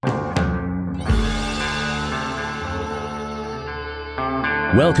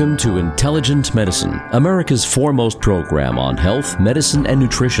Welcome to Intelligent Medicine, America's foremost program on health, medicine, and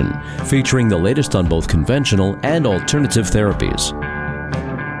nutrition, featuring the latest on both conventional and alternative therapies.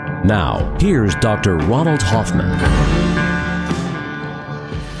 Now, here's Dr. Ronald Hoffman.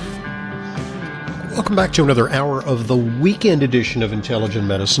 Welcome back to another hour of the weekend edition of Intelligent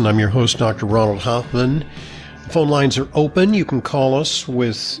Medicine. I'm your host, Dr. Ronald Hoffman. Phone lines are open. You can call us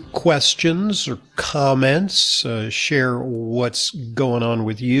with questions or comments, share what's going on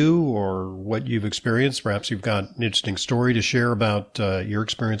with you or what you've experienced. Perhaps you've got an interesting story to share about your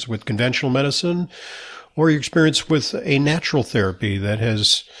experience with conventional medicine or your experience with a natural therapy that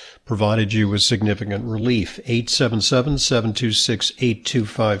has provided you with significant relief.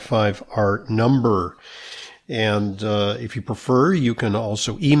 877-726-8255, our number. And if you prefer, you can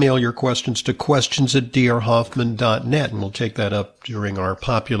also email your questions to questions@drhoffman.net, and we'll take that up during our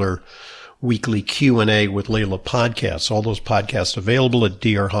popular weekly Q&A with Layla podcasts. All those podcasts available at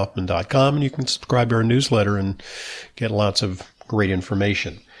drhoffman.com, and you can subscribe to our newsletter and get lots of great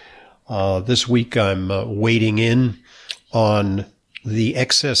information. This week, I'm wading in on the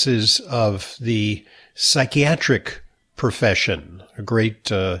excesses of the psychiatric profession, a great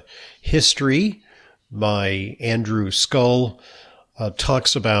history by Andrew Scull,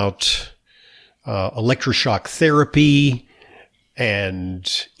 talks about electroshock therapy and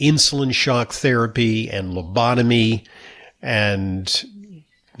insulin shock therapy and lobotomy, and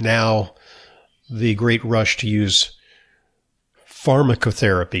now the great rush to use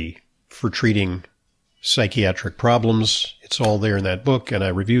pharmacotherapy for treating psychiatric problems. It's all there in that book, and I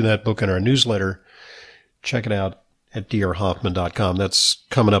review that book in our newsletter. Check it out at drhoffman.com. That's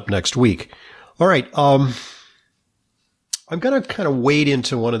coming up next week. All right. I'm going to kind of wade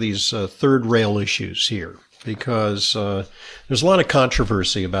into one of these third rail issues here because there's a lot of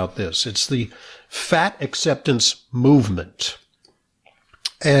controversy about this. It's the fat acceptance movement.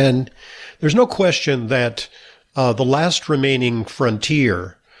 And there's no question that the last remaining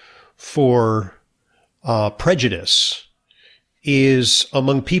frontier for prejudice is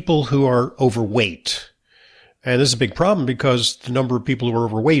among people who are overweight. And this is a big problem because the number of people who are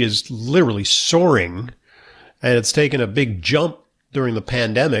overweight is literally soaring, and it's taken a big jump during the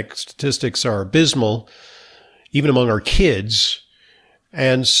pandemic. Statistics are abysmal, even among our kids.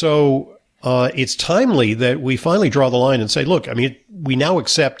 And so it's timely that we finally draw the line and say, look, I mean, we now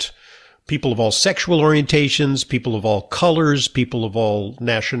accept people of all sexual orientations, people of all colors, people of all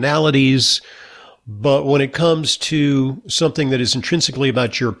nationalities. But when it comes to something that is intrinsically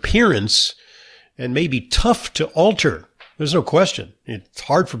about your appearance and may be tough to alter, there's no question. It's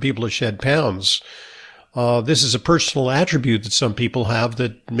hard for people to shed pounds. This is a personal attribute that some people have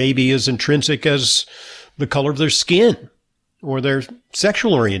that may be as intrinsic as the color of their skin or their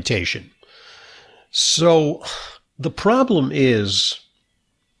sexual orientation. So the problem is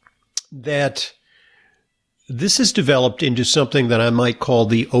that this has developed into something that I might call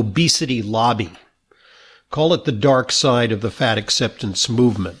the obesity lobby. Call it the dark side of the fat acceptance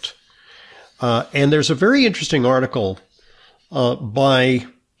movement. And there's a very interesting article by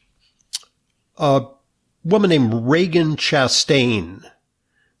a woman named Reagan Chastain.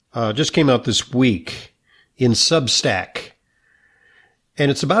 Just came out this week in Substack. And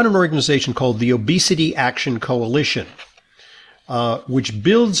it's about an organization called the Obesity Action Coalition, which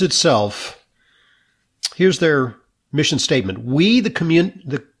builds itself. Here's their mission statement. We,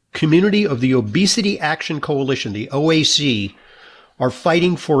 the community of the Obesity Action Coalition, the OAC, are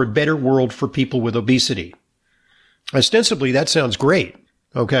fighting for a better world for people with obesity. Ostensibly, that sounds great,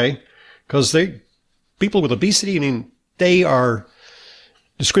 okay? Because people with obesity, I mean, they are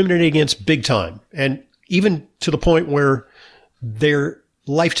discriminated against big time, and even to the point where their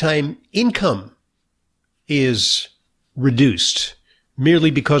lifetime income is reduced merely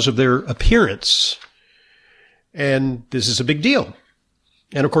because of their appearance. And this is a big deal.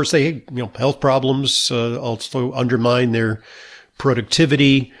 And of course, they, health problems also undermine their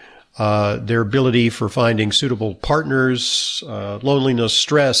productivity, their ability for finding suitable partners, loneliness,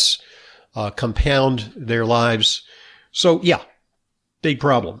 stress, compound their lives. So yeah, big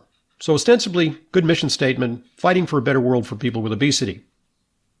problem. So ostensibly, good mission statement, fighting for a better world for people with obesity.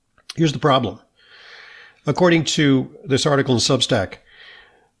 Here's the problem. According to this article in Substack,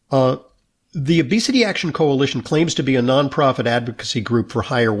 the Obesity Action Coalition claims to be a nonprofit advocacy group for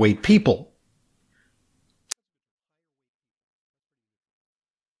higher weight people.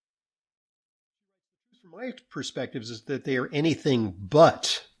 From my perspective is that they are anything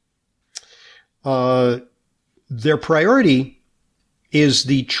but. Their priority is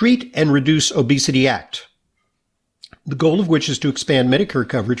the Treat and Reduce Obesity Act. the goal of which is to expand Medicare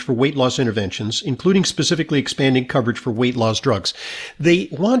coverage for weight loss interventions, including specifically expanding coverage for weight loss drugs. They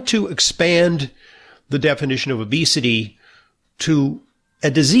want to expand the definition of obesity to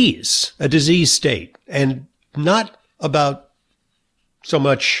a disease state, and not about so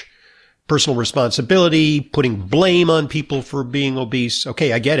much personal responsibility, putting blame on people for being obese.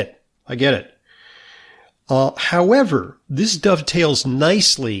 Okay, I get it. However, this dovetails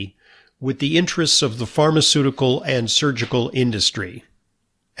nicely with the interests of the pharmaceutical and surgical industry.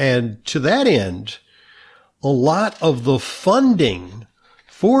 And to that end, a lot of the funding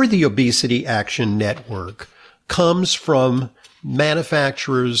for the Obesity Action Network comes from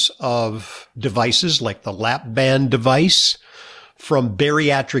manufacturers of devices like the lap band device, from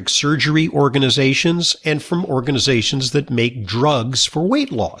bariatric surgery organizations, and from organizations that make drugs for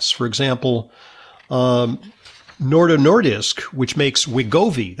weight loss. For example, Novo Nordisk, which makes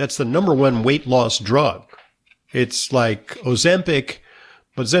Wegovy. That's the number one weight loss drug. It's like Ozempic,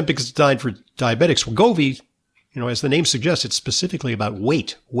 but Ozempic is designed for diabetics. Wegovy, as the name suggests, it's specifically about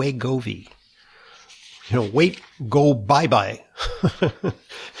weight. Wegovy. Weight, go bye-bye.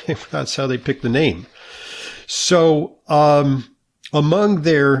 That's how they pick the name. So, among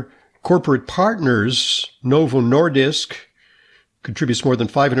their corporate partners, Novo Nordisk contributes more than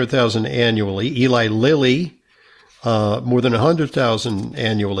 $500,000 annually. Eli Lilly, more than $100,000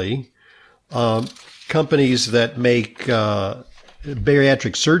 annually. Companies that make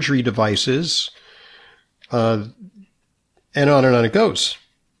bariatric surgery devices, and on it goes.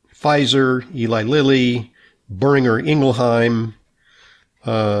 Pfizer, Eli Lilly, Boehringer Ingelheim,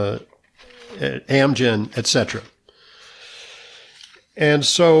 Amgen, etc. And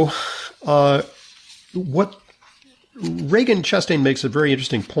so, what Reagan Chastain makes a very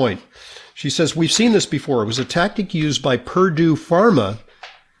interesting point. She says, we've seen this before. It was a tactic used by Purdue Pharma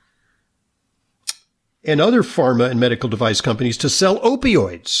and other pharma and medical device companies to sell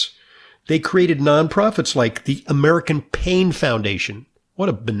opioids. They created nonprofits like the American Pain Foundation. What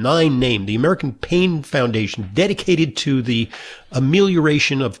a benign name. The American Pain Foundation, dedicated to the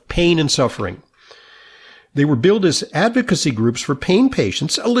amelioration of pain and suffering. They were billed as advocacy groups for pain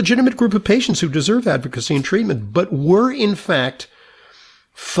patients, a legitimate group of patients who deserve advocacy and treatment, but were in fact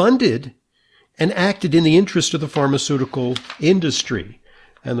funded and acted in the interest of the pharmaceutical industry.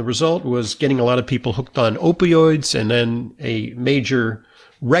 And the result was getting a lot of people hooked on opioids, and then a major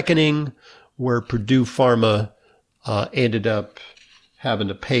reckoning where Purdue Pharma ended up having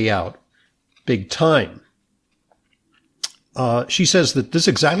to pay out big time. She says that this is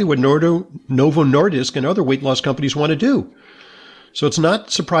exactly what Novo Nordisk and other weight loss companies want to do. So it's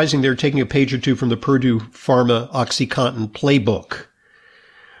not surprising they're taking a page or two from the Purdue Pharma OxyContin playbook.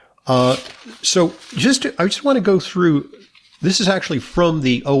 I just want to go through. This is actually from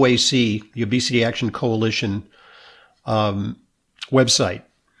the OAC, the Obesity Action Coalition website.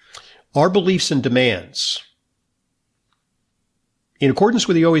 Our beliefs and demands. In accordance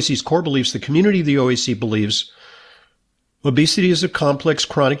with the OAC's core beliefs, the community of the OAC believes obesity is a complex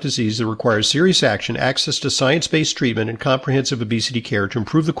chronic disease that requires serious action, access to science-based treatment, and comprehensive obesity care to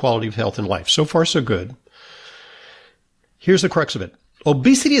improve the quality of health and life. So far, so good. Here's the crux of it.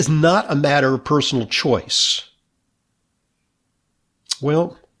 Obesity is not a matter of personal choice.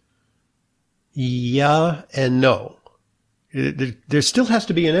 Well, yeah and no. There still has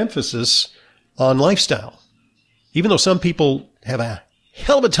to be an emphasis on lifestyle. Even though some people have a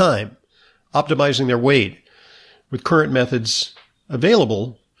hell of a time optimizing their weight with current methods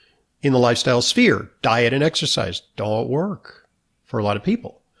available in the lifestyle sphere. Diet and exercise don't work for a lot of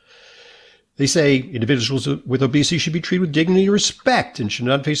people. They say individuals with obesity should be treated with dignity and respect and should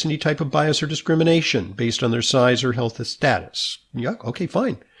not face any type of bias or discrimination based on their size or health status. Yeah, okay,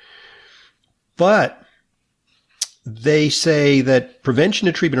 fine. But they say that prevention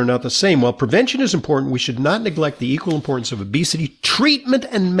and treatment are not the same. While prevention is important, we should not neglect the equal importance of obesity treatment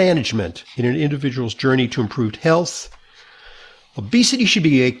and management in an individual's journey to improved health. Obesity should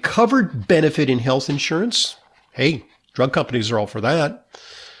be a covered benefit in health insurance. Hey, drug companies are all for that.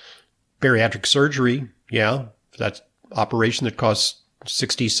 Bariatric surgery, yeah, that's operation that costs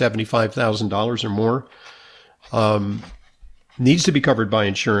 $60,000, $75,000 or more, needs to be covered by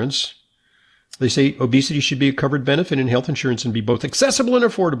insurance. They say obesity should be a covered benefit in health insurance and be both accessible and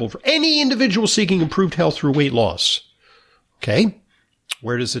affordable for any individual seeking improved health through weight loss. Okay.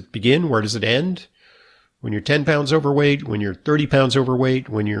 Where does it begin? Where does it end? When you're 10 pounds overweight, when you're 30 pounds overweight,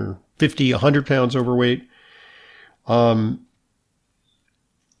 when you're 50, 100 pounds overweight,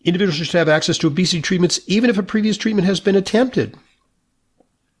 individuals should have access to obesity treatments even if a previous treatment has been attempted.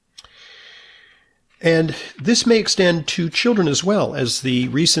 And this may extend to children as well, as the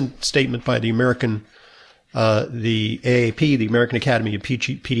recent statement by the American The AAP, the American Academy of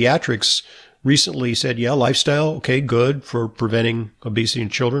Pediatrics, recently said, yeah, lifestyle, okay, good for preventing obesity in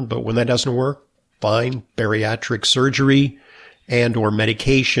children, but when that doesn't work, fine, bariatric surgery and or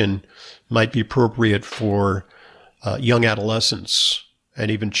medication might be appropriate for young adolescents and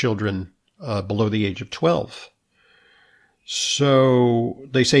even children below the age of 12. So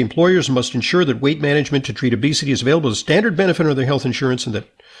they say employers must ensure that weight management to treat obesity is available as a standard benefit under their health insurance, and that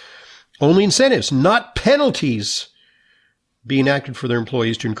only incentives, not penalties, be enacted for their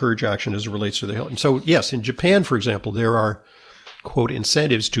employees to encourage action as it relates to their health. And so, yes, in Japan, for example, there are, quote,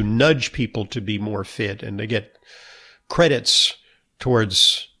 incentives to nudge people to be more fit, and they get credits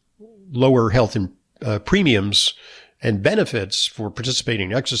towards lower health premiums and benefits for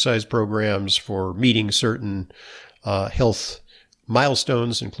participating in exercise programs, for meeting certain health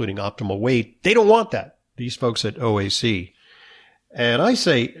milestones, including optimal weight. They don't want that, these folks at OAC. And I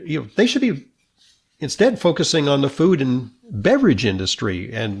say, they should be instead focusing on the food and beverage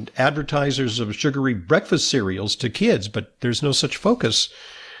industry and advertisers of sugary breakfast cereals to kids, but there's no such focus.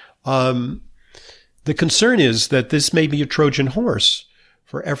 The concern is that this may be a Trojan horse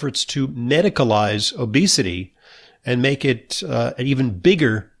for efforts to medicalize obesity and make it an even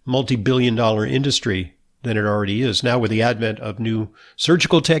bigger multi-billion-dollar industry than it already is. Now, with the advent of new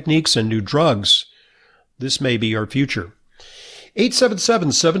surgical techniques and new drugs, this may be our future.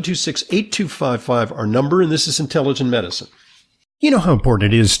 877-726-8255, our number, and this is Intelligent Medicine. You know how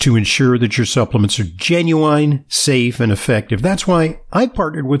important it is to ensure that your supplements are genuine, safe, and effective. That's why I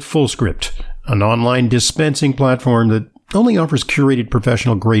partnered with FullScript, an online dispensing platform that only offers curated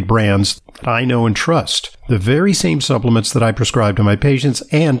professional-grade brands that I know and trust. The very same supplements that I prescribe to my patients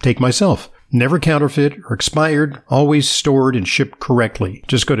and take myself. Never counterfeit or expired, always stored and shipped correctly.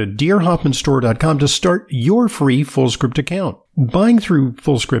 Just go to drhoffmanstore.com to start your free FullScript account. Buying through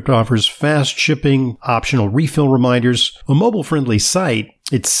FullScript offers fast shipping, optional refill reminders, a mobile-friendly site.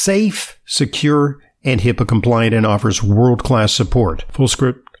 It's safe, secure, and HIPAA compliant, and offers world-class support.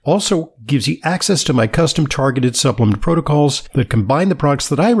 FullScript also gives you access to my custom targeted supplement protocols that combine the products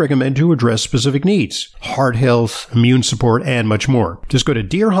that I recommend to address specific needs: heart health, immune support, and much more. Just go to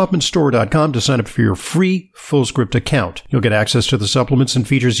drhoffmanstore.com to sign up for your free FullScript account. You'll get access to the supplements and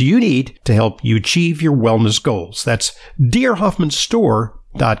features you need to help you achieve your wellness goals. That's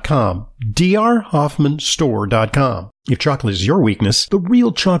drhoffmanstore.com. drhoffmanstore.com. If chocolate is your weakness, the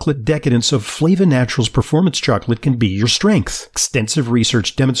real chocolate decadence of Flava Naturals Performance Chocolate can be your strength. Extensive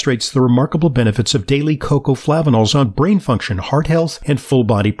research demonstrates the remarkable benefits of daily cocoa flavanols on brain function, heart health, and full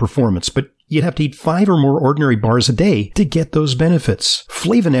body performance. But you'd have to eat 5 or more ordinary bars a day to get those benefits.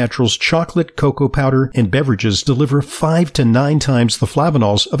 Flava Naturals chocolate, cocoa powder, and beverages deliver 5 to 9 times the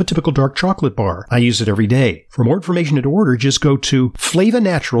flavanols of a typical dark chocolate bar. I use it every day. For more information and to order, just go to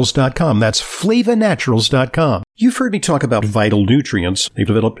flavanaturals.com. That's flavanaturals.com. You've heard me talk about Vital Nutrients. They've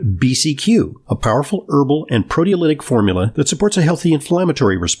developed BCQ, a powerful herbal and proteolytic formula that supports a healthy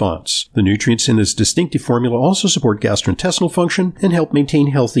inflammatory response. The nutrients in this distinctive formula also support gastrointestinal function and help maintain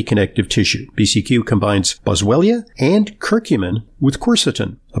healthy connective tissue. BCQ combines boswellia and curcumin with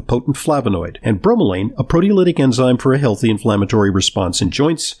quercetin, a potent flavonoid, and bromelain, a proteolytic enzyme for a healthy inflammatory response in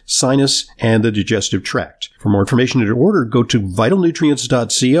joints, sinus, and the digestive tract. For more information and to order, go to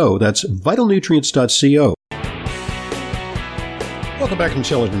vitalnutrients.co. That's vitalnutrients.co. Welcome back to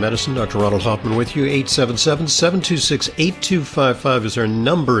Intelligent Medicine. Dr. Ronald Hoffman with you. 877-726-8255 is our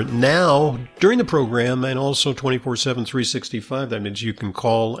number now during the program, and also 24/7, 365. That means you can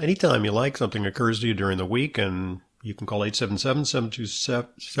call anytime you like. Something occurs to you during the week, and you can call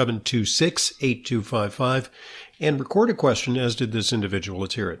 877-726-8255 and record a question, as did this individual.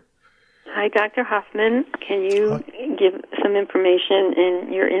 Let's hear it. Hi, Dr. Hoffman. Can you give some information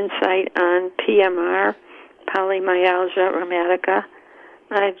and your insight on PMR, polymyalgia rheumatica?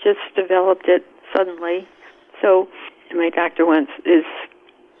 I've just developed it suddenly, so my doctor wants to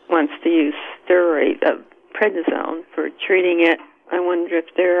use steroid prednisone for treating it. I wonder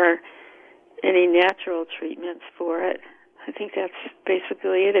if there are any natural treatments for it. I think that's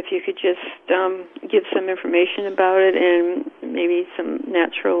basically it. If you could just give some information about it and maybe some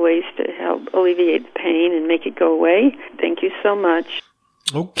natural ways to help alleviate the pain and make it go away. Thank you so much.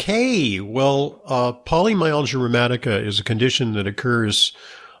 Okay. Well, polymyalgia rheumatica is a condition that occurs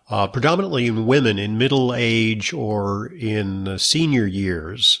predominantly in women in middle age or in senior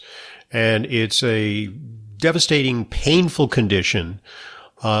years. And it's a devastating, painful condition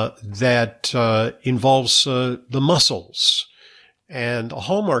that involves the muscles. And a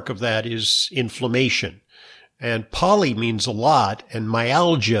hallmark of that is inflammation. And poly means a lot, and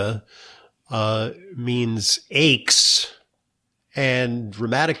myalgia means aches. And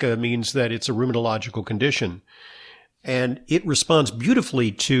rheumatica means that it's a rheumatological condition. And it responds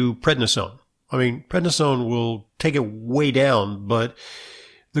beautifully to prednisone. I mean, prednisone will take it way down, but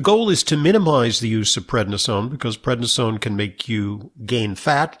the goal is to minimize the use of prednisone because prednisone can make you gain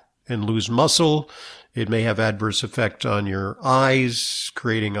fat and lose muscle. It may have adverse effect on your eyes,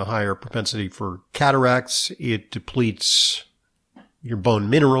 creating a higher propensity for cataracts. It depletes your bone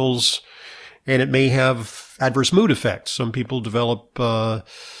minerals, and it may have adverse mood effects. Some people develop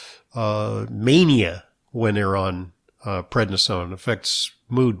mania when they're on prednisone. It affects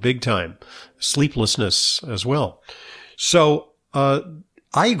mood big time, sleeplessness as well. So I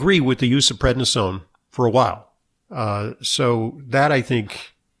agree with the use of prednisone for a while. So that, I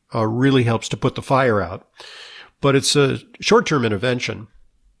think, really helps to put the fire out. But it's a short-term intervention.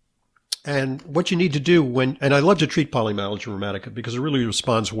 And what you need to do and I love to treat polymyalgia rheumatica because it really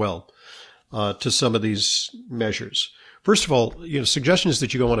responds well to some of these measures. First of all, suggestion is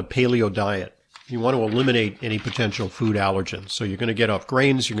that you go on a paleo diet. You want to eliminate any potential food allergens. So you're going to get off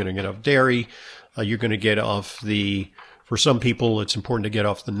grains, you're going to get off dairy, you're going to get off for some people, it's important to get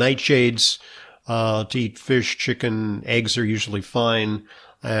off the nightshades, to eat fish, chicken, eggs are usually fine,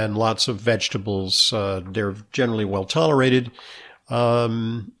 and lots of vegetables. They're generally well tolerated,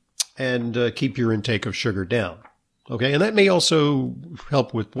 and keep your intake of sugar down. Okay, and that may also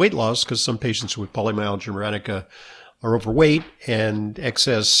help with weight loss because some patients with polymyalgia rheumatica are overweight, and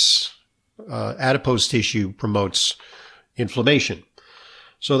excess adipose tissue promotes inflammation.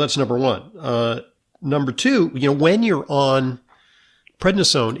 So that's number one. Number two, when you're on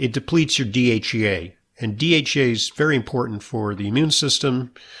prednisone, it depletes your DHEA. And DHEA is very important for the immune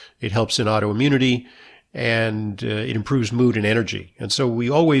system. It helps in autoimmunity, and it improves mood and energy. And so we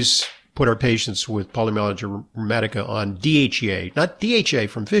always put our patients with polymyalgia rheumatica on DHEA, not DHA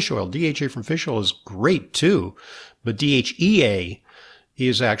from fish oil. DHA from fish oil is great too, but DHEA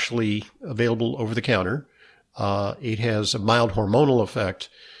is actually available over the counter. It has a mild hormonal effect,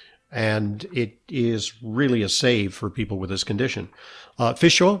 and it is really a save for people with this condition.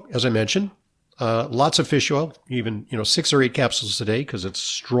 Fish oil, as I mentioned, lots of fish oil, even 6 or 8 capsules a day because it's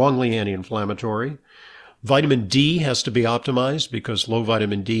strongly anti-inflammatory. Vitamin D has to be optimized because low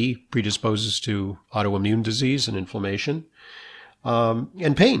vitamin D predisposes to autoimmune disease and inflammation,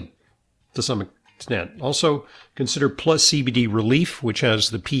 and pain to some extent. Also consider Plus CBD Relief, which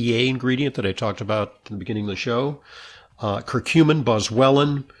has the PEA ingredient that I talked about at the beginning of the show, curcumin,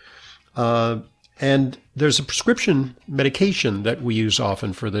 boswellia, and there's a prescription medication that we use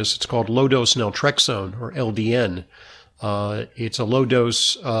often for this. It's called low-dose naltrexone, or LDN. It's a low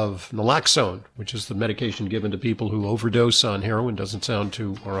dose of naloxone, which is the medication given to people who overdose on heroin, or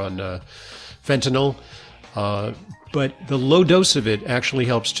on fentanyl. But the low dose of it actually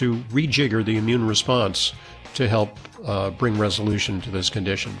helps to rejigger the immune response to help bring resolution to this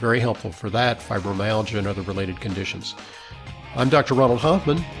condition. Very helpful for that, fibromyalgia, and other related conditions. I'm Dr. Ronald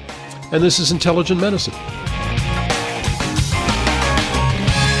Hoffman, and this is Intelligent Medicine.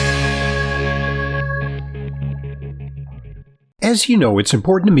 As you know, it's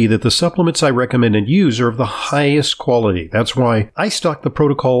important to me that the supplements I recommend and use are of the highest quality. That's why I stock the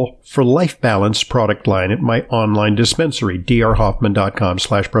Protocol for Life Balance product line at my online dispensary,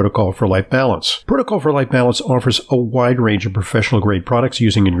 drhoffman.com/Protocol for Life Balance. Protocol for Life Balance offers a wide range of professional-grade products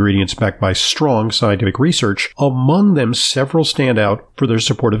using ingredients backed by strong scientific research. Among them, several stand out for their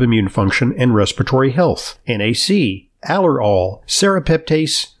support of immune function and respiratory health. NAC, Allerol,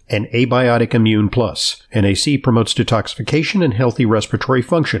 Serapeptase, and Abiotic Immune Plus. NAC promotes detoxification and healthy respiratory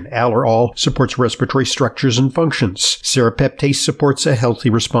function. Allerol supports respiratory structures and functions. Serapeptase supports a healthy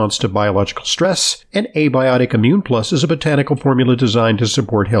response to biological stress. And Abiotic Immune Plus is a botanical formula designed to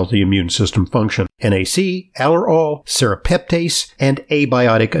support healthy immune system function. NAC, Allerol, Serapeptase, and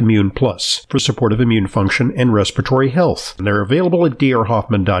Abiotic Immune Plus for support of immune function and respiratory health. And they're available at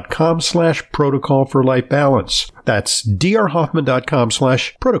drhoffman.com/Protocol for Life Balance. That's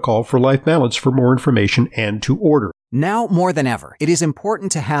drhoffman.com/Protocol for Life Balance for more information and to order. Now more than ever, it is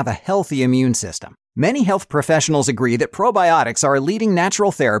important to have a healthy immune system. Many health professionals agree that probiotics are a leading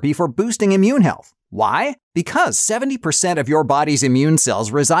natural therapy for boosting immune health. Why? Because 70% of your body's immune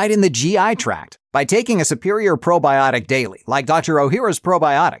cells reside in the GI tract. By taking a superior probiotic daily, like Dr. Ohhira's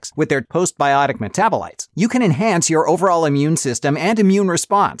probiotics with their postbiotic metabolites, you can enhance your overall immune system and immune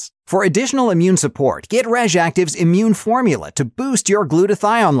response. For additional immune support, get RegActive's immune formula to boost your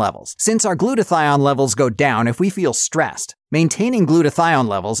glutathione levels, since our glutathione levels go down if we feel stressed. Maintaining glutathione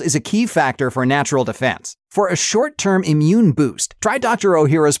levels is a key factor for natural defense. For a short-term immune boost, try Dr.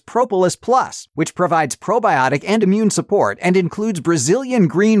 Ohhira's Propolis Plus, which provides probiotic and immune support and includes Brazilian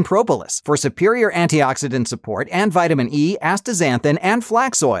green propolis for superior antioxidant support and vitamin E, astaxanthin, and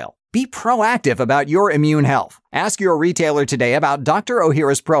flax oil. Be proactive about your immune health. Ask your retailer today about Dr.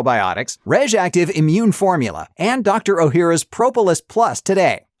 Ohhira's probiotics, RegActive Immune Formula, and Dr. Ohhira's Propolis Plus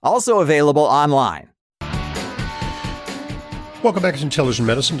today. Also available online. Welcome back to Intelligent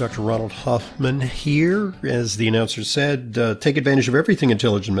Medicine. Dr. Ronald Hoffman here. As the announcer said, take advantage of everything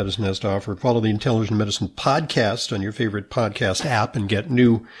Intelligent Medicine has to offer. Follow the Intelligent Medicine podcast on your favorite podcast app and get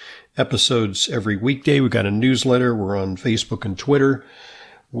new episodes every weekday. We've got a newsletter. We're on Facebook and Twitter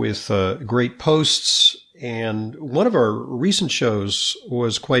with great posts. And one of our recent shows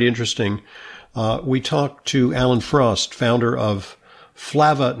was quite interesting. We talked to Alan Frost, founder of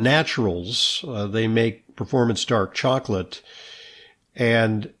Flava Naturals. They make performance dark chocolate.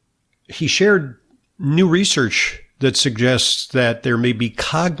 And he shared new research that suggests that there may be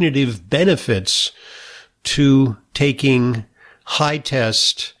cognitive benefits to taking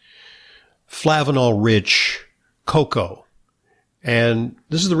high-test, flavanol-rich cocoa. And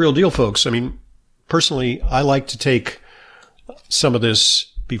this is the real deal, folks. I mean, personally, I like to take some of this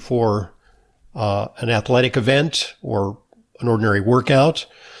before an athletic event or an ordinary workout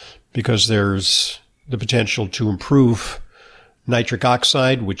because there's the potential to improve nitric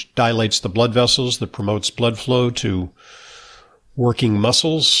oxide, which dilates the blood vessels, that promotes blood flow to working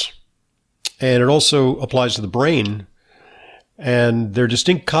muscles. And it also applies to the brain. And there are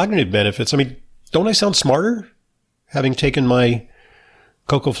distinct cognitive benefits. I mean, don't I sound smarter having taken my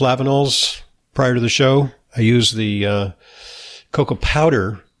cocoa flavanols prior to the show? I use the cocoa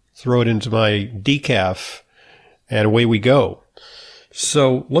powder, throw it into my decaf, and away we go.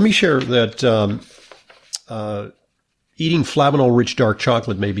 So let me share that eating flavanol-rich dark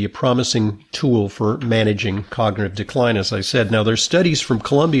chocolate may be a promising tool for managing cognitive decline, as I said. Now, there's studies from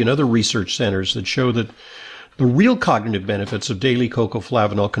Columbia and other research centers that show that the real cognitive benefits of daily cocoa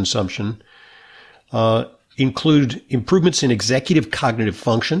flavanol consumption include improvements in executive cognitive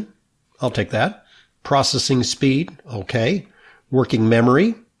function. I'll take that. Processing speed. Okay. Working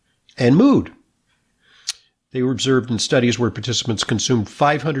memory and mood. They were observed in studies where participants consumed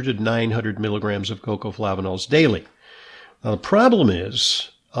 500 to 900 milligrams of cocoa flavanols daily. Now, the problem is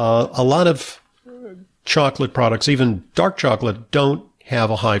a lot of chocolate products, even dark chocolate, don't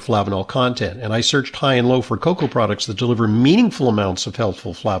have a high flavanol content. And I searched high and low for cocoa products that deliver meaningful amounts of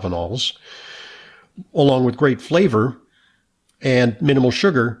healthful flavanols, along with great flavor and minimal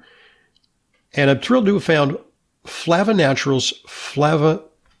sugar. And I'm thrilled to have found Flava Naturals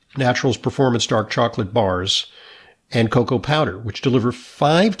Performance Dark Chocolate Bars and cocoa powder, which deliver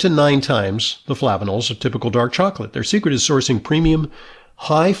 5 to 9 times the flavanols of typical dark chocolate. Their secret is sourcing premium,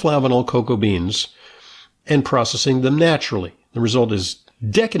 high flavanol cocoa beans and processing them naturally. The result is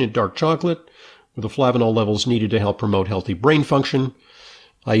decadent dark chocolate with the flavanol levels needed to help promote healthy brain function.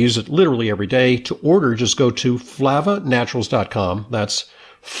 I use it literally every day. To order, just go to flavanaturals.com. That's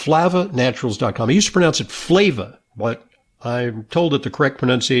flavanaturals.com. I used to pronounce it Flava, but I'm told that the correct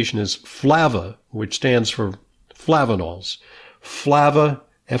pronunciation is Flava, which stands for flavanols. Flava,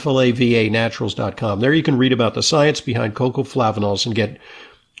 F-L-A-V-A, naturals.com. There you can read about the science behind cocoa flavanols and get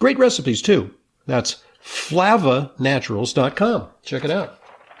great recipes too. That's flavanaturals.com. Check it out.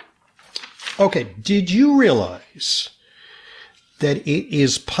 Okay, did you realize that it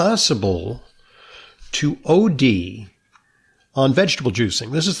is possible to OD on vegetable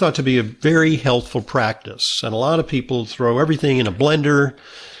juicing? This is thought to be a very healthful practice, and a lot of people throw everything in a blender,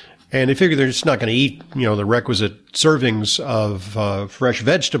 and they figure they're just not going to eat, the requisite servings of fresh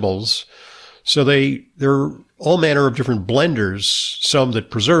vegetables. So there are all manner of different blenders, some that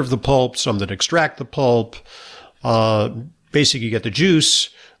preserve the pulp, some that extract the pulp. Basically, you get the juice,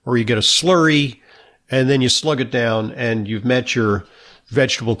 or you get a slurry, and then you slug it down, and you've met your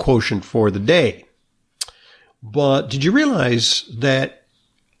vegetable quotient for the day. But did you realize that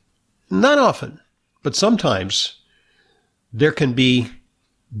not often, but sometimes, there can be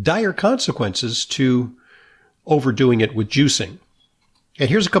dire consequences to overdoing it with juicing? And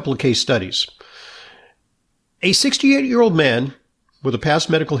here's a couple of case studies. A 68-year-old man with a past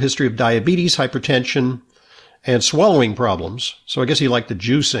medical history of diabetes, hypertension, and swallowing problems, so I guess he liked the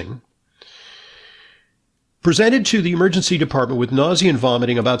juicing, presented to the emergency department with nausea and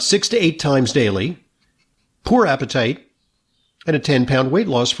vomiting about 6 to 8 times daily, poor appetite, and a 10-pound weight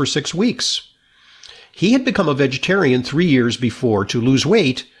loss for 6 weeks. He had become a vegetarian 3 years before to lose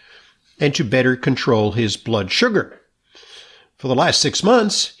weight and to better control his blood sugar. For the last 6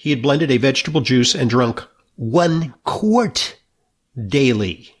 months, he had blended a vegetable juice and drunk 1 quart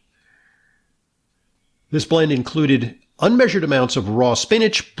daily. This blend included unmeasured amounts of raw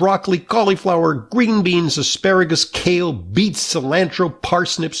spinach, broccoli, cauliflower, green beans, asparagus, kale, beets, cilantro,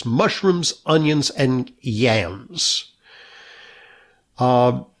 parsnips, mushrooms, onions, and yams.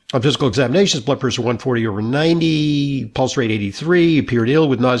 On physical examinations, blood pressure 140/90, pulse rate 83, appeared ill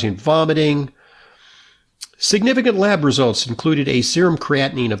with nausea and vomiting. Significant lab results included a serum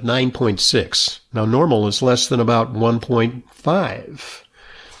creatinine of 9.6. Now, normal is less than about 1.5.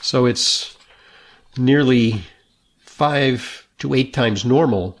 So it's nearly 5 to 8 times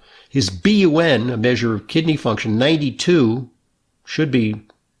normal. His BUN, a measure of kidney function, 92, should be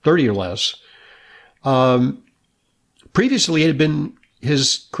 30 or less. Previously, it had been,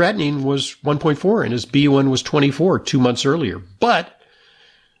 his creatinine was 1.4 and his BUN was 24 2 months earlier. But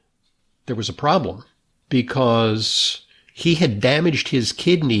there was a problem because he had damaged his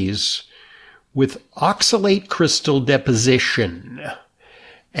kidneys with oxalate crystal deposition.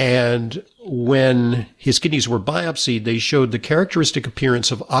 And when his kidneys were biopsied, they showed the characteristic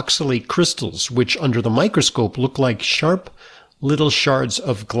appearance of oxalate crystals, which under the microscope look like sharp little shards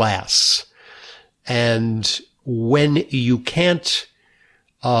of glass. And when you can't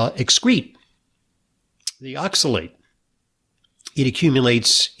excrete the oxalate, it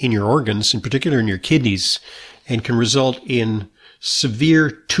accumulates in your organs, in particular in your kidneys, and can result in severe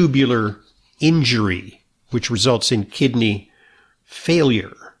tubular injury, which results in kidney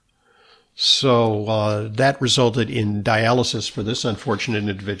failure. So that resulted in dialysis for this unfortunate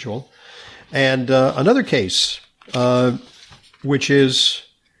individual. And another case, which is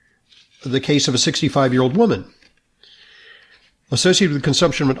the case of a 65-year-old woman associated with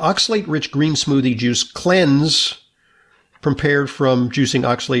consumption of an oxalate-rich green smoothie juice cleanse prepared from juicing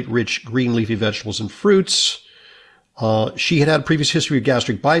oxalate-rich green leafy vegetables and fruits. She had had a previous history of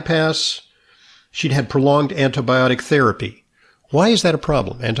gastric bypass. She'd had prolonged antibiotic therapy. Why is that a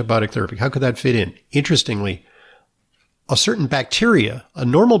problem, antibiotic therapy? How could that fit in? Interestingly, a certain bacteria, a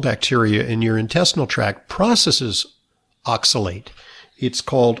normal bacteria in your intestinal tract, processes oxalate. It's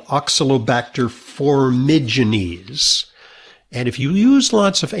called Oxalobacter formigenes. And if you use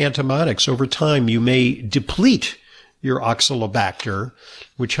lots of antibiotics over time, you may deplete your oxalobacter,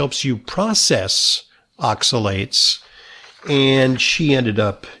 which helps you process oxalates. And she ended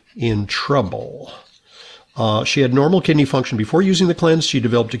up in trouble. She had normal kidney function before using the cleanse. She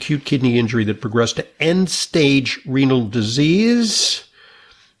developed acute kidney injury that progressed to end-stage renal disease,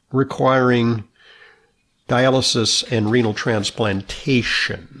 requiring dialysis and renal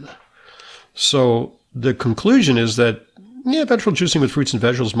transplantation. So the conclusion is that, vegetable juicing with fruits and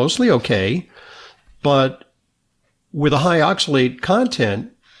vegetables is mostly okay, but with a high oxalate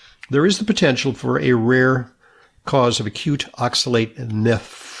content, there is the potential for a rare cause of acute oxalate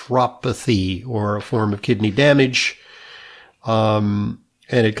nephropathy, or a form of kidney damage, and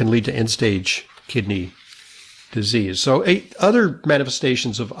it can lead to end-stage kidney disease. So other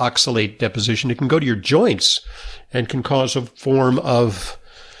manifestations of oxalate deposition, it can go to your joints and can cause a form of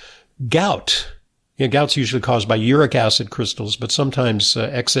gout. Gout's usually caused by uric acid crystals, but sometimes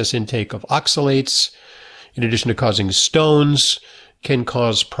excess intake of oxalates, in addition to causing stones, can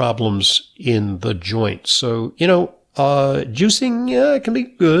cause problems in the joints. So, juicing, can be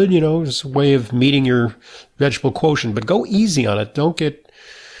good, it's a way of meeting your vegetable quotient, but go easy on it. Don't get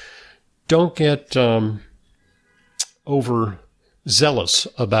overzealous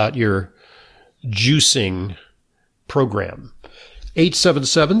about your juicing program.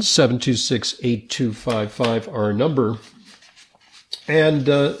 877-726-8255 our number. And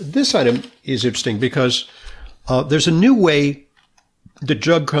this item is interesting because there's a new way that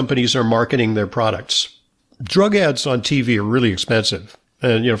drug companies are marketing their products. Drug ads on TV are really expensive.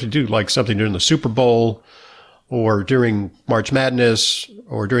 And, if you do like something during the Super Bowl or during March Madness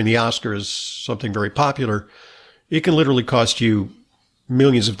or during the Oscars, something very popular, it can literally cost you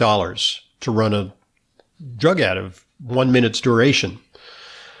millions of dollars to run a drug ad of 1 minute's duration.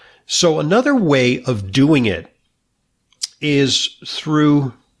 So another way of doing it is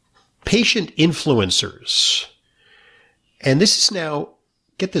through patient influencers. And this is now,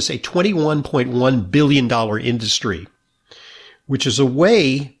 get this, a $21.1 billion industry, which is a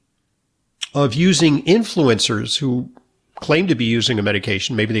way of using influencers who claim to be using a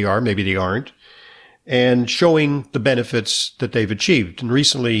medication. Maybe they are, maybe they aren't, and showing the benefits that they've achieved. And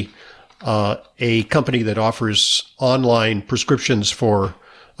recently, a company that offers online prescriptions for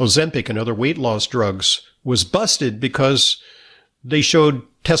Ozempic and other weight loss drugs was busted because they showed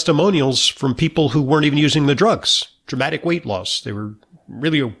testimonials from people who weren't even using the drugs. Dramatic weight loss. They were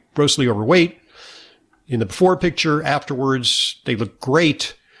really grossly overweight. In the before picture, afterwards, they looked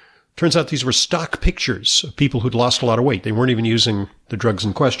great. Turns out these were stock pictures of people who'd lost a lot of weight. They weren't even using the drugs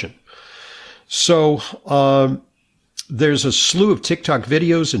in question. So there's a slew of TikTok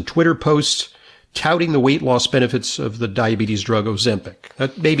videos and Twitter posts touting the weight loss benefits of the diabetes drug Ozempic.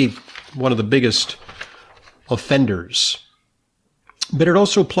 That may be one of the biggest offenders. But it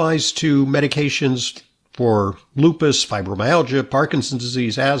also applies to medications for lupus, fibromyalgia, Parkinson's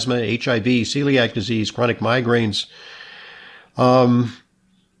disease, asthma, HIV, celiac disease, chronic migraines.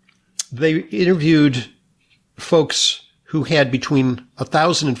 They interviewed folks who had between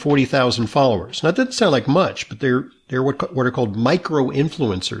 1,000 and 40,000 followers. Now, that doesn't sound like much, but they're what are called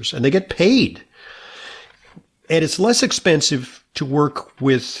micro-influencers, and they get paid. And it's less expensive to work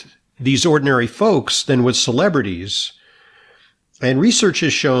with these ordinary folks than with celebrities. And research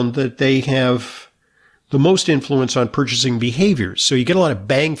has shown that they have the most influence on purchasing behaviors. So you get a lot of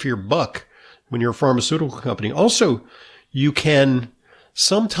bang for your buck when you're a pharmaceutical company. Also, you can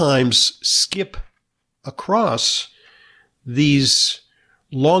sometimes skip across these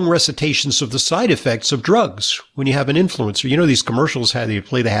long recitations of the side effects of drugs when you have an influencer. You know, these commercials, they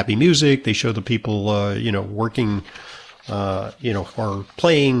play the happy music. They show the people, working, or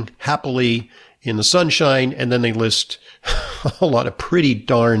playing happily in the sunshine. And then they list a lot of pretty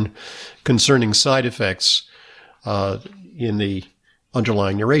darn concerning side effects in the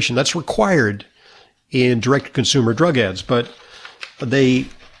underlying narration. That's required in direct-to-consumer drug ads, but they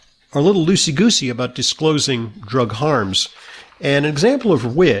are a little loosey-goosey about disclosing drug harms. And an example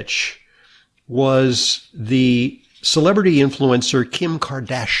of which was the celebrity influencer Kim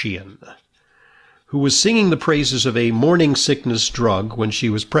Kardashian, who was singing the praises of a morning sickness drug when she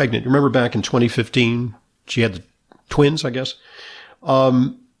was pregnant. Remember back in 2015, she had the twins, I guess.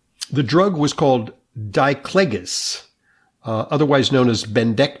 The drug was called Diclegis, otherwise known as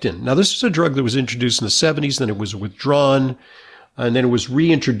Bendectin. Now, this is a drug that was introduced in the 70s, then it was withdrawn, and then it was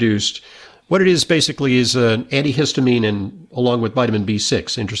reintroduced. What it is basically is an antihistamine and along with vitamin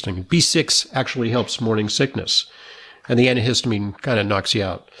B6. Interesting. B6 actually helps morning sickness, and the antihistamine kind of knocks you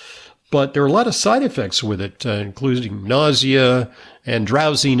out. But there are a lot of side effects with it, including nausea and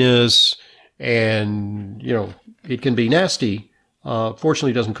drowsiness, and, it can be nasty.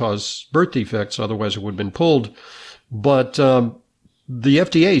 Fortunately, it doesn't cause birth defects. Otherwise, it would have been pulled. But the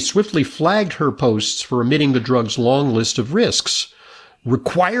FDA swiftly flagged her posts for omitting the drug's long list of risks,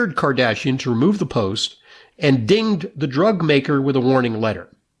 required Kardashian to remove the post, and dinged the drug maker with a warning letter.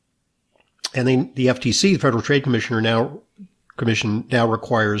 And the FTC, the Federal Trade Commission, now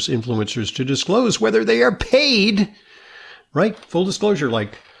requires influencers to disclose whether they are paid, right? Full disclosure,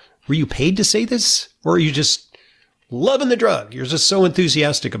 like, were you paid to say this? Or are you just loving the drug? You're just so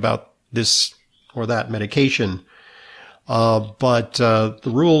enthusiastic about this or that medication. But the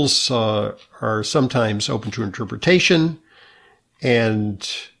rules are sometimes open to interpretation, and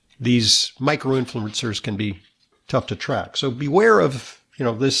these micro-influencers can be tough to track. So beware of,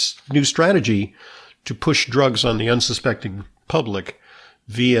 this new strategy to push drugs on the unsuspecting public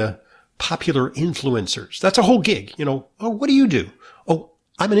via popular influencers. That's a whole gig. Oh, what do you do? Oh,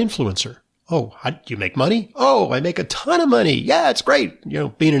 I'm an influencer. Oh, how do you make money? Oh, I make a ton of money. Yeah, it's great.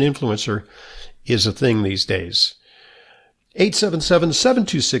 Being an influencer is a thing these days.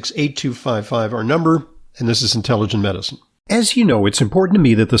 877-726-8255, our number, and this is Intelligent Medicine. As you know, it's important to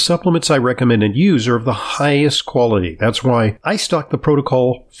me that the supplements I recommend and use are of the highest quality. That's why I stock the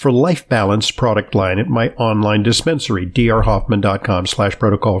Protocol for Life Balance product line at my online dispensary,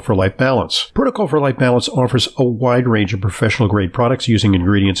 drhoffman.com/Protocol for Life Balance. Protocol for Life Balance offers a wide range of professional-grade products using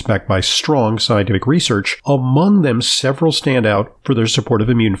ingredients backed by strong scientific research. Among them, several stand out for their support of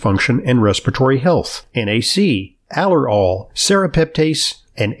immune function and respiratory health. NAC, Allerol, Serapeptase,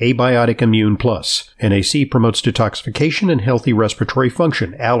 and Abiotic Immune Plus. NAC promotes detoxification and healthy respiratory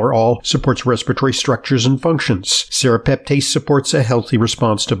function. Allerol supports respiratory structures and functions. Serapeptase supports a healthy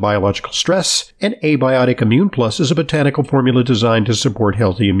response to biological stress. And Abiotic Immune Plus is a botanical formula designed to support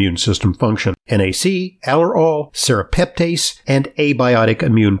healthy immune system function. NAC, Allerol, Serapeptase, and Abiotic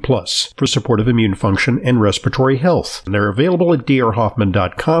Immune Plus for support of immune function and respiratory health. And they're available at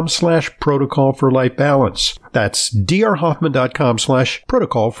drhoffman.com/Protocol for Life Balance. That's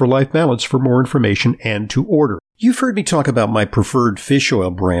drhoffman.com/Protocol for Life Balance for more information and to order. You've heard me talk about my preferred fish oil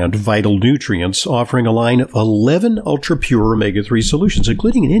brand, Vital Nutrients, offering a line of 11 ultra-pure omega-3 solutions,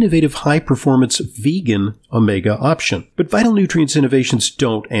 including an innovative high-performance vegan omega option. But Vital Nutrients innovations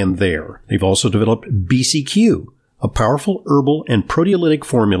don't end there. They've also developed BCQ, a powerful herbal and proteolytic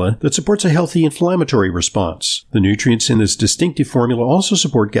formula that supports a healthy inflammatory response. The nutrients in this distinctive formula also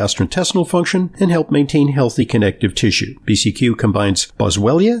support gastrointestinal function and help maintain healthy connective tissue. BCQ combines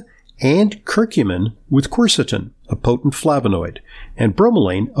boswellia and curcumin with quercetin, a potent flavonoid, and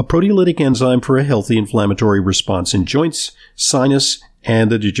bromelain, a proteolytic enzyme for a healthy inflammatory response in joints, sinus,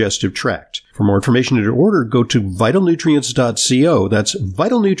 and the digestive tract. For more information and to order, go to vitalnutrients.co. That's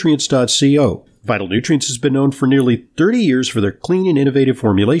vitalnutrients.co. Vital Nutrients has been known for nearly 30 years for their clean and innovative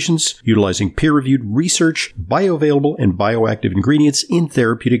formulations, utilizing peer-reviewed research, bioavailable and bioactive ingredients in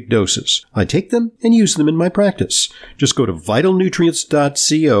therapeutic doses. I take them and use them in my practice. Just go to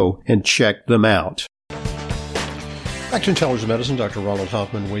vitalnutrients.co and check them out. Back to Intelligent Medicine, Dr. Ronald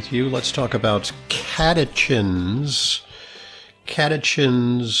Hoffman with you. Let's talk about catechins.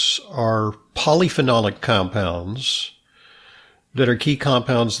 Catechins are polyphenolic compounds that are key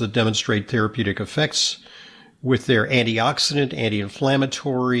compounds that demonstrate therapeutic effects with their antioxidant,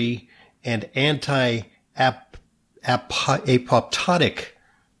 anti-inflammatory, and anti-apoptotic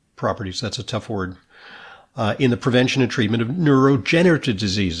properties. That's a tough word. In the prevention and treatment of neurodegenerative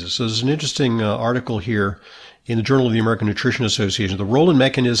diseases. So there's an interesting article here in the Journal of the American Nutrition Association, the role and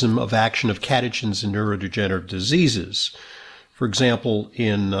mechanism of action of catechins in neurodegenerative diseases. For example,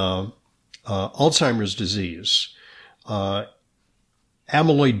 in Alzheimer's disease,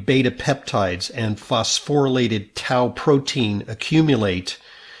 amyloid beta peptides and phosphorylated tau protein accumulate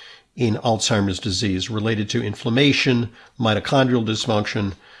in Alzheimer's disease related to inflammation, mitochondrial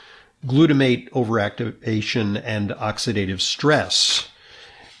dysfunction, glutamate overactivation, and oxidative stress.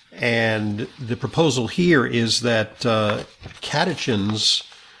 And the proposal here is that catechins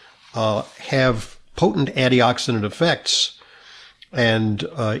have potent antioxidant effects and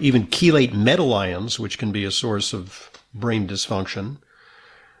even chelate metal ions, which can be a source of brain dysfunction.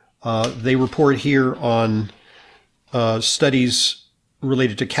 They report here on studies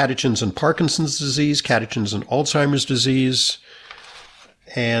related to catechins in Parkinson's disease, catechins in Alzheimer's disease,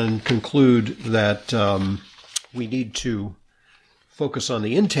 and conclude that we need to focus on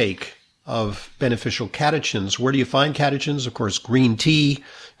the intake of beneficial catechins. Where do you find catechins? Of course, green tea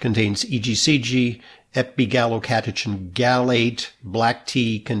contains EGCG, epigallocatechin gallate. Black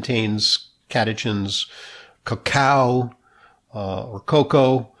tea contains catechins, cacao or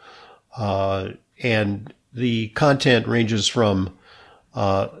cocoa, and the content ranges from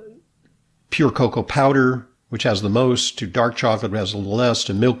pure cocoa powder, which has the most, to dark chocolate, which has a little less,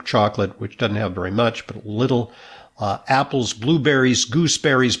 to milk chocolate, which doesn't have very much, but a little. Apples, blueberries,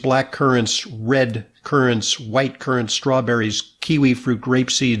 gooseberries, black currants, red currants, white currants, strawberries, kiwi fruit, grape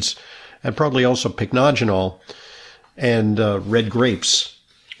seeds, and probably also pycnogenol and red grapes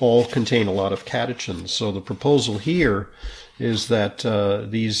all contain a lot of catechins. So the proposal here is that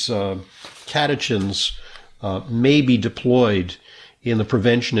these catechins may be deployed in the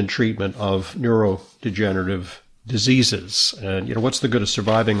prevention and treatment of neurodegenerative diseases. And, what's the good of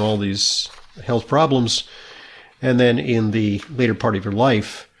surviving all these health problems and then in the later part of your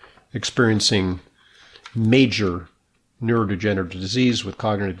life experiencing major neurodegenerative disease with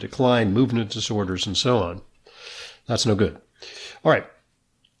cognitive decline, movement disorders, and so on? That's no good. All right.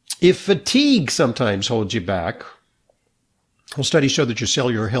 If fatigue sometimes holds you back, well, studies show that your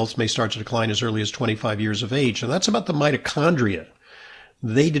cellular health may start to decline as early as 25 years of age, and that's about the mitochondria.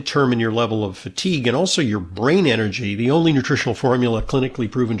 They determine your level of fatigue and also your brain energy. The only nutritional formula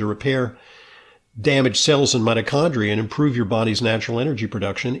clinically proven to repair damaged cells and mitochondria and improve your body's natural energy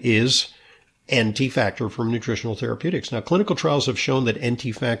production is NT-factor from Nutritional Therapeutics. Now, clinical trials have shown that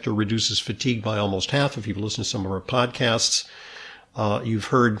NT-factor reduces fatigue by almost half. If you've listened to some of our podcasts, you've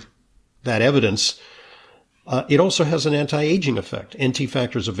heard that evidence. It also has an anti-aging effect.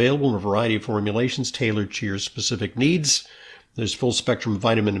 NT-factor is available in a variety of formulations tailored to your specific needs. There's full-spectrum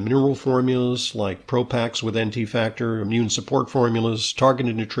vitamin and mineral formulas like Pro-Paks with NT-factor, immune support formulas,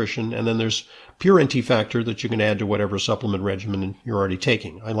 targeted nutrition, and then there's pure NT-factor that you can add to whatever supplement regimen you're already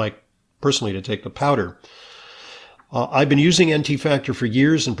taking. I like personally to take the powder. I've been using NT-factor for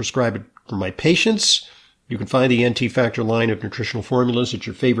years and prescribe it for my patients. You can find the NT-factor line of nutritional formulas at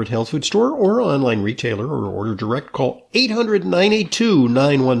your favorite health food store or online retailer, or order direct. Call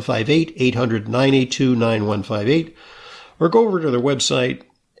 800-982-9158, 800-982-9158, or go over to their website,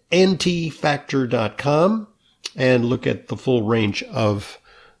 ntfactor.com, and look at the full range of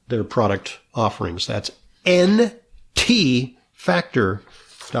their product offerings. That's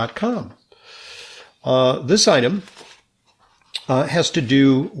ntfactor.com. This item has to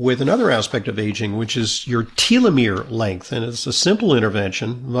do with another aspect of aging, which is your telomere length, and it's a simple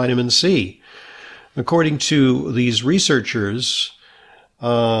intervention, vitamin C. According to these researchers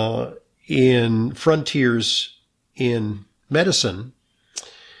in Frontiers in Medicine,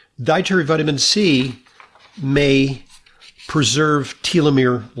 dietary vitamin C may preserve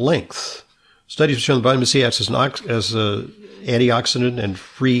telomere length. Studies have shown that vitamin C acts as an antioxidant and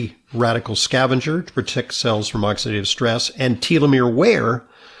free radical scavenger to protect cells from oxidative stress, and telomere wear,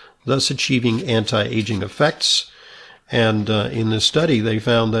 thus achieving anti-aging effects. And in this study, they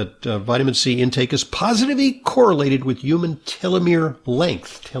found that vitamin C intake is positively correlated with human telomere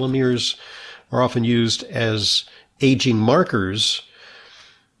length. Telomeres are often used as aging markers,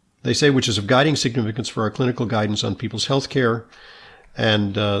 they say, which is of guiding significance for our clinical guidance on people's health care,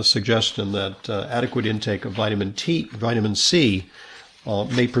 and suggestion that adequate intake of vitamin C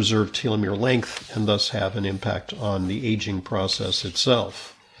may preserve telomere length and thus have an impact on the aging process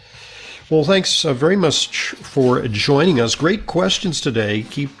itself. Well, thanks very much for joining us. Great questions today.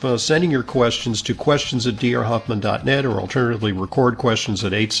 Keep sending your questions to questions@drhoffman.net, or alternatively record questions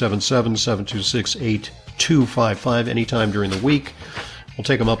at 877-726-8255 anytime during the week. We'll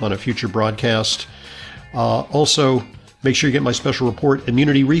take them up on a future broadcast. Also, make sure you get my special report,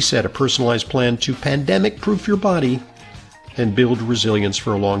 Immunity Reset, a personalized plan to pandemic-proof your body and build resilience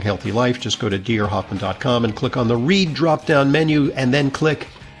for a long, healthy life. Just go to drhoffman.com and click on the Read drop-down menu, and then click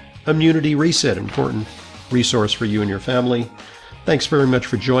Immunity Reset, an important resource for you and your family. Thanks very much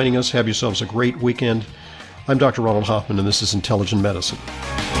for joining us. Have yourselves a great weekend. I'm Dr. Ronald Hoffman, and this is Intelligent Medicine.